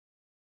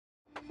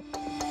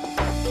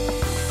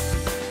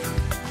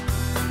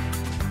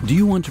Do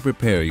you want to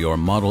prepare your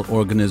model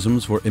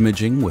organisms for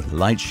imaging with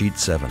Lightsheet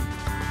 7?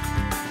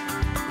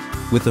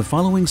 With the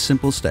following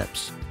simple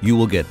steps, you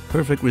will get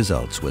perfect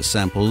results with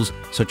samples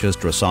such as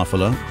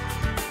Drosophila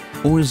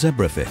or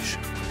zebrafish.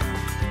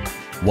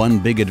 One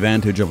big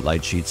advantage of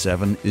Lightsheet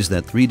 7 is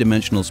that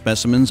three-dimensional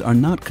specimens are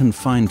not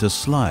confined to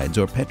slides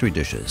or Petri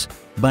dishes,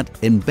 but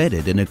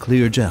embedded in a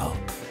clear gel.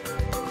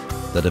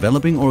 The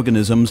developing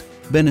organisms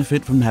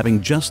benefit from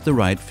having just the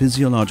right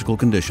physiological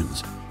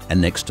conditions and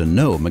next to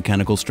no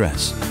mechanical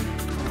stress.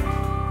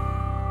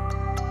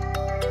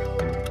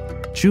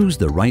 Choose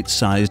the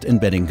right-sized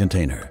embedding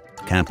container.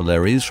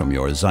 Capillaries from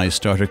your ZEISS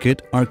starter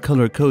kit are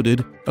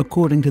color-coded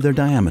according to their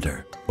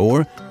diameter,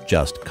 or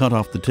just cut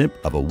off the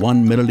tip of a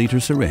 1 milliliter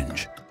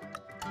syringe.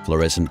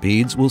 Fluorescent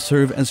beads will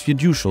serve as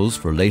fiducials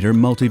for later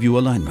multi-view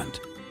alignment.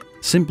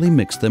 Simply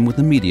mix them with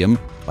the medium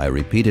by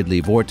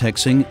repeatedly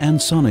vortexing and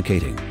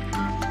sonicating.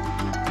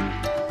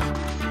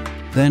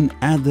 Then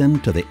add them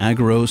to the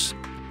agarose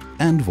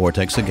and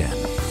vortex again.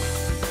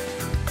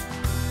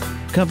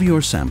 Cover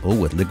your sample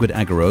with liquid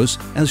agarose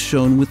as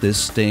shown with this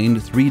stained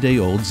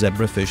 3-day-old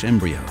zebrafish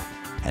embryo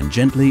and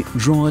gently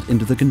draw it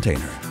into the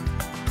container.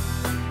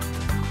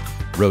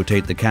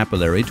 Rotate the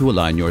capillary to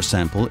align your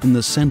sample in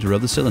the center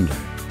of the cylinder.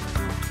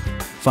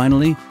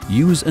 Finally,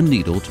 use a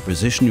needle to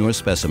position your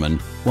specimen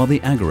while the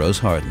agarose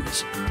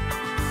hardens.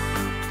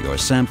 Your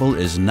sample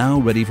is now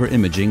ready for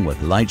imaging with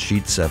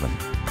Lightsheet 7.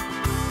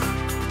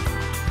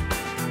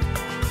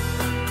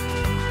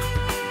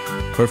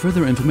 For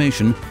further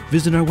information,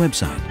 visit our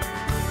website